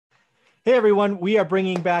Hey everyone, we are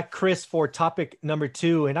bringing back Chris for topic number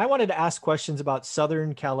 2, and I wanted to ask questions about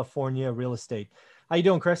Southern California real estate. How you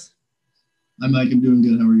doing, Chris? Hi, Mike. I'm doing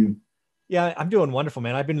good. How are you? Yeah, I'm doing wonderful,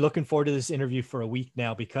 man. I've been looking forward to this interview for a week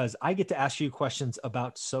now because I get to ask you questions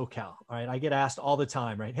about SoCal. All right, I get asked all the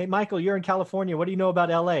time, right? Hey, Michael, you're in California. What do you know about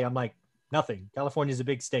LA? I'm like, nothing. California is a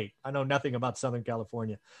big state. I know nothing about Southern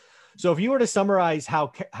California. So if you were to summarize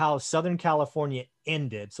how Southern California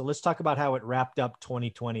ended, so let's talk about how it wrapped up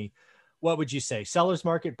 2020. What would you say? Sellers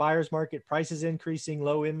market, buyers market, prices increasing,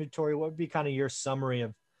 low inventory. What would be kind of your summary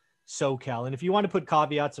of SoCal? And if you want to put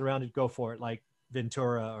caveats around it, go for it, like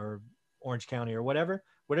Ventura or Orange County or whatever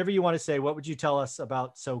you want to say. What would you tell us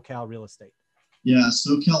about SoCal real estate? Yeah,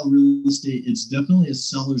 SoCal real estate, it's definitely a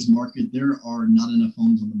seller's market. There are not enough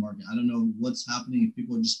homes on the market. I don't know what's happening if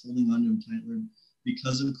people are just holding on to them tightly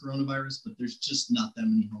because of coronavirus, but there's just not that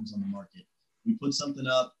many homes on the market. We put something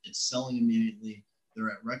up, it's selling immediately. They're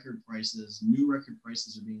at record prices. New record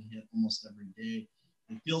prices are being hit almost every day.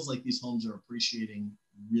 It feels like these homes are appreciating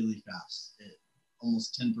really fast.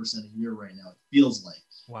 Almost 10% a year right now. It feels like.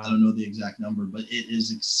 I Wow. don't know the exact number, but it is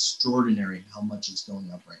extraordinary how much it's going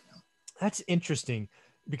up right now. That's interesting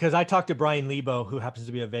because I talked to Brian Lebo, who happens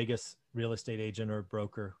to be a Vegas real estate agent or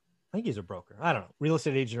broker. I think he's a broker. I don't know, real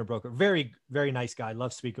estate agent or broker. Very, very nice guy.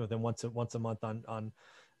 Love speaking with him once a month on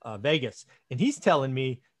Vegas. And he's telling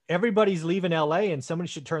me everybody's leaving LA and somebody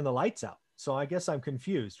should turn the lights out. So I guess I'm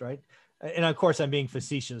confused, right? And of course, I'm being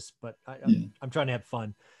facetious, but Yeah. I'm trying to have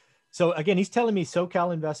fun. So again, he's telling me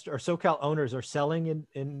SoCal investor or SoCal owners are selling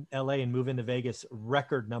in LA and moving to Vegas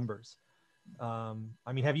record numbers. I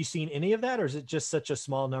mean, have you seen any of that, or is it just such a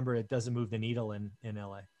small number it doesn't move the needle in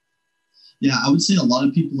LA? Yeah, I would say a lot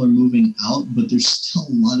of people are moving out, but there's still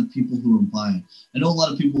a lot of people who are buying. I know a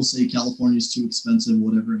lot of people say California is too expensive,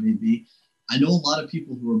 whatever it may be. I know a lot of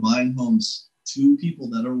people who are buying homes to people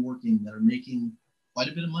that are working that are making quite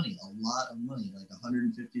a bit of money, a lot of money, like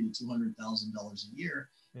 150 to $200,000 a year,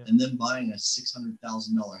 Yeah. and then buying a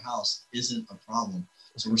 $600,000 house isn't a problem.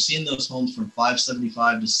 So we're seeing those homes from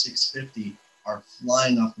 575 to 650 are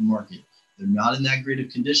flying off the market. They're not in that great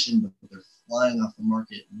of condition, but they're flying off the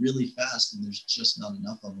market really fast, and there's just not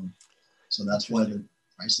enough of them. So that's why the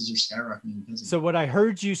prices are skyrocketing because of So it. what I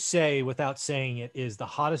heard you say without saying it is the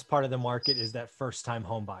hottest part of the market is that first time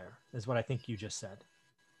home buyer, is what I think you just said.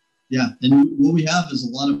 Yeah, and what we have is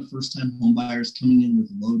a lot of first-time home buyers coming in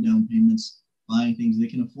with low down payments, buying things they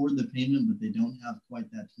can afford the payment, but they don't have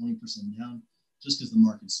quite that 20% down, just because the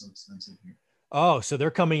market's so expensive here. Oh, so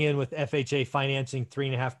they're coming in with FHA financing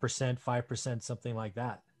 3.5%, 5%, something like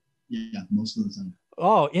that. Yeah, most of the time.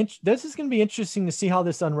 Oh, this is going to be interesting to see how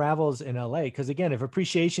this unravels in LA. Because again, if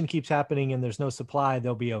appreciation keeps happening and there's no supply,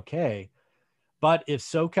 they'll be okay. But if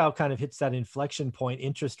SoCal kind of hits that inflection point,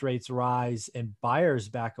 interest rates rise and buyers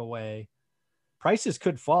back away, prices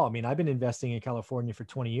could fall. I mean, I've been investing in California for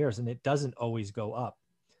 20 years and it doesn't always go up.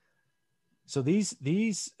 So these,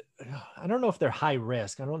 I don't know if they're high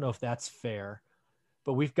risk. I don't know if that's fair,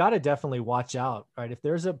 but we've got to definitely watch out, right? If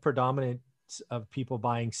there's a predominance of people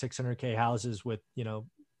buying 600K houses with,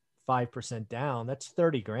 5% down, that's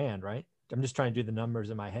 30 grand, right? I'm just trying to do the numbers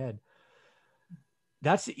in my head.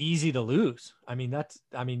 That's easy to lose.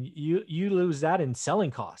 You lose that in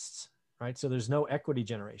selling costs, right? So there's no equity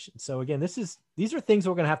generation. So again, these are things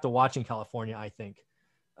we're going to have to watch in California, I think,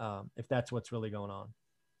 if that's what's really going on.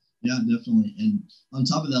 Yeah, definitely. And on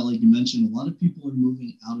top of that, like you mentioned, a lot of people are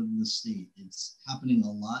moving out of the state. It's happening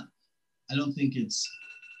a lot. I don't think it's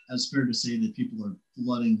as fair to say that people are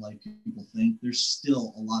flooding like people think. There's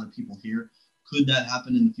still a lot of people here. Could that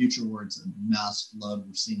happen in the future where it's a mass flood?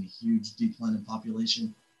 We're seeing a huge decline in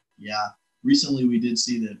population. Yeah. Recently, we did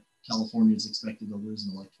see that California is expected to lose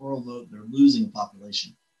an electoral vote. They're losing a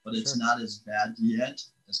population, but it's Sure. not as bad yet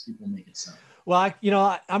as people make it sound. Well,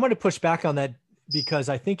 I'm going to push back on that because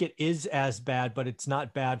I think it is as bad, but it's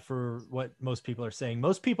not bad for what most people are saying.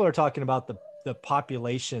 Most people are talking about the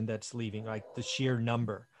population that's leaving, like the sheer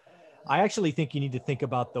number. I actually think you need to think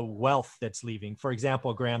about the wealth that's leaving. For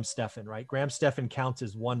example, Graham Stephan, right? Graham Stephan counts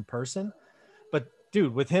as one person, but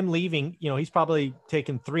dude, with him leaving, he's probably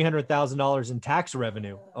taken $300,000 in tax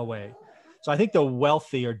revenue away. So I think the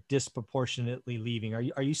wealthy are disproportionately leaving.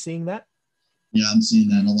 Are you seeing that? Yeah, I'm seeing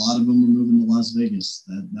that. And a lot of them are moving to Las Vegas.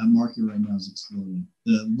 That market right now is exploding.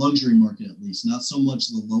 The luxury market, at least, not so much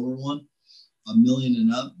the lower one, a million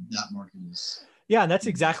and up. That market is. Yeah, and that's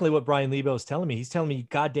exactly what Brian Lebo is telling me. He's telling me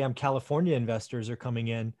goddamn California investors are coming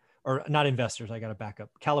in, or not investors, I got to back up.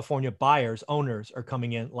 California buyers, owners are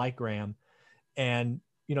coming in like Graham. And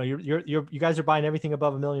you guys are buying everything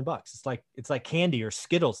above $1 million. It's like candy or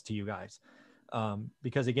Skittles to you guys.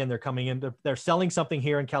 Because again, they're coming in, they're selling something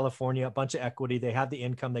here in California, a bunch of equity. They have the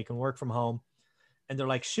income, they can work from home. And they're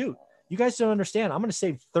like, shoot, you guys don't understand. I'm going to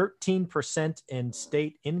save 13% in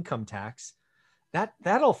state income tax.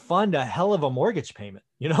 That'll fund a hell of a mortgage payment.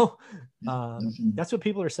 That's what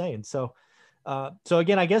people are saying. So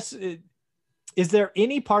again, I guess, is there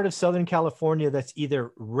any part of Southern California that's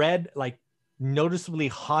either red, like noticeably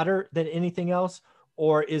hotter than anything else?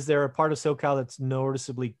 Or is there a part of SoCal that's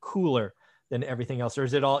noticeably cooler than everything else? Or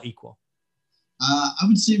is it all equal? I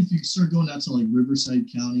would say if you start going out to like Riverside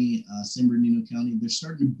County, San Bernardino County, they're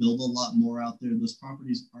starting to build a lot more out there. Those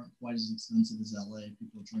properties aren't quite as expensive as LA.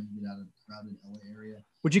 People are trying to get out of the crowded LA area.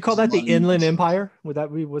 Would you call that the Inland Empire? Is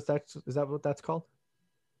that what that's called?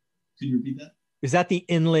 Could you repeat that? Is that the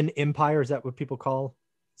Inland Empire? Is that what people call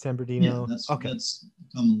San Bernardino? Yeah, that's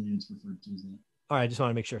commonly it's referred to as that. All right, I just want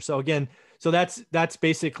to make sure. So again, that's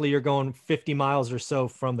basically you're going 50 miles or so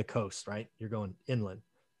from the coast, right? You're going inland.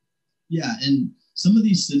 Yeah, and some of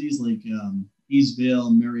these cities like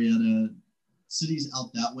Eastvale, Marietta, cities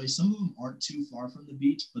out that way, some of them aren't too far from the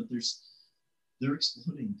beach, but they're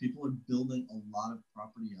exploding. People are building a lot of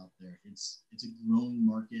property out there. It's a growing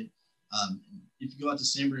market. If you go out to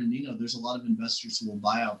San Bernardino, there's a lot of investors who will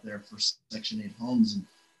buy out there for Section 8 homes, and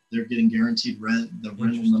they're getting guaranteed rent. The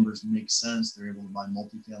rental numbers make sense. They're able to buy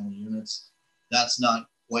multifamily units. That's not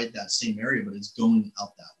quite that same area, but it's going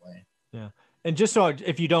out that way. Yeah. And just so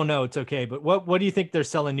if you don't know, it's okay. But what do you think they're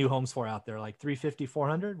selling new homes for out there? Like 350,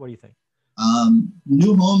 400? What do you think?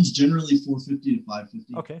 New homes generally 450 to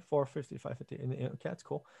 550. Okay, 450, 550. Okay, that's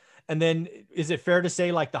cool. And then is it fair to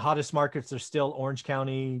say like the hottest markets are still Orange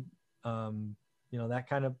County, that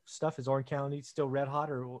kind of stuff? Is Orange County still red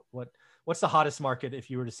hot, or what's the hottest market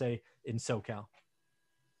if you were to say in SoCal?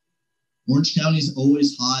 Orange County is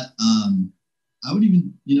always hot. I would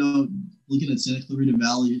even, looking at Santa Clarita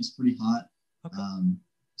Valley is pretty hot. Okay.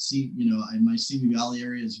 My Simi Valley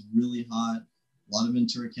area is really hot. A lot of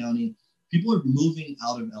Ventura County. People are moving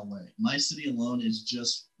out of LA. My city alone is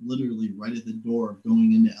just literally right at the door of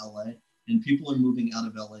going into LA. And people are moving out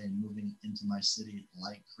of LA and moving into my city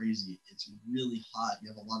like crazy. It's really hot. You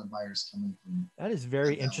have a lot of buyers coming from. That is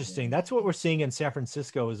very interesting. That's what we're seeing in San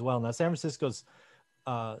Francisco as well. Now, San Francisco's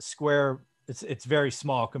square, it's very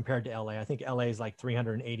small compared to LA. I think LA is like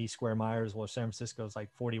 380 square miles, while San Francisco is like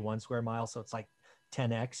 41 square miles. So it's like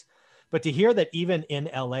 10x. But to hear that even in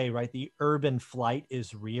LA, right, the urban flight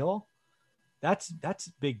is real, that's a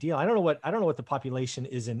big deal. I don't know what the population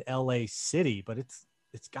is in LA city, but it's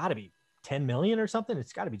got to be 10 million or something.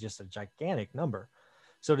 It's got to be just a gigantic number.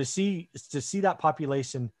 So to see that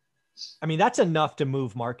population, I mean, that's enough to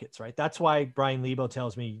move markets, right? That's why Brian Lebo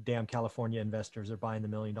tells me, damn, California investors are buying the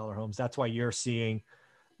 $1 million homes. That's why you're seeing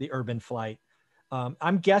the urban flight.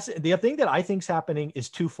 I'm guessing the thing that I think is happening is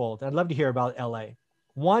twofold. I'd love to hear about LA.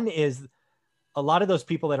 One is a lot of those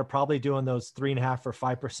people that are probably doing those 3.5 or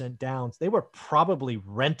 5% downs, they were probably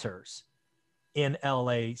renters in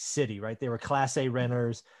LA city, right? They were Class A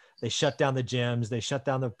renters. They shut down the gyms. They shut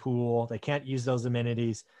down the pool. They can't use those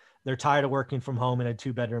amenities. They're tired of working from home in a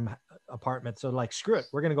 2-bedroom apartment. So like, screw it.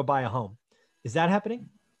 We're going to go buy a home. Is that happening?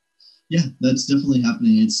 Yeah, that's definitely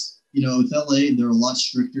happening. It's, with LA, they're a lot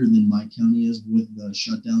stricter than my county is with the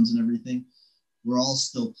shutdowns and everything. We're all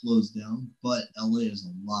still closed down, but LA is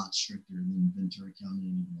a lot stricter than Ventura County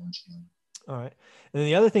and even Orange County. All right. And then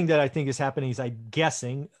the other thing that I think is happening is, I'm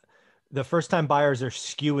guessing the first-time buyers are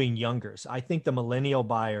skewing younger. So I think the millennial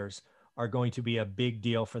buyers are going to be a big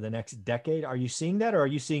deal for the next decade. Are you seeing that, or are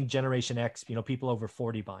you seeing Generation X, people over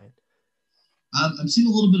 40 buying? I'm seeing a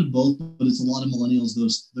little bit of both, but it's a lot of millennials,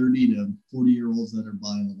 those 30 to 40-year-olds that are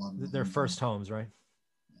buying a lot of their first homes, right?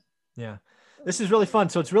 Yeah. This is really fun.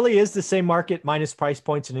 So it really is the same market minus price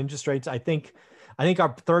points and interest rates. I think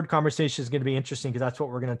our third conversation is going to be interesting because that's what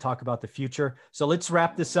we're going to talk about the future. So let's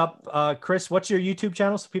wrap this up. Chris, what's your YouTube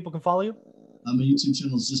channel so people can follow you? My YouTube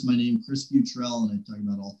channel is just my name, Chris Futrell, and I talk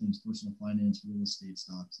about all things personal finance, real estate,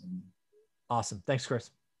 stocks. Awesome. Thanks,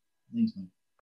 Chris. Thanks, man.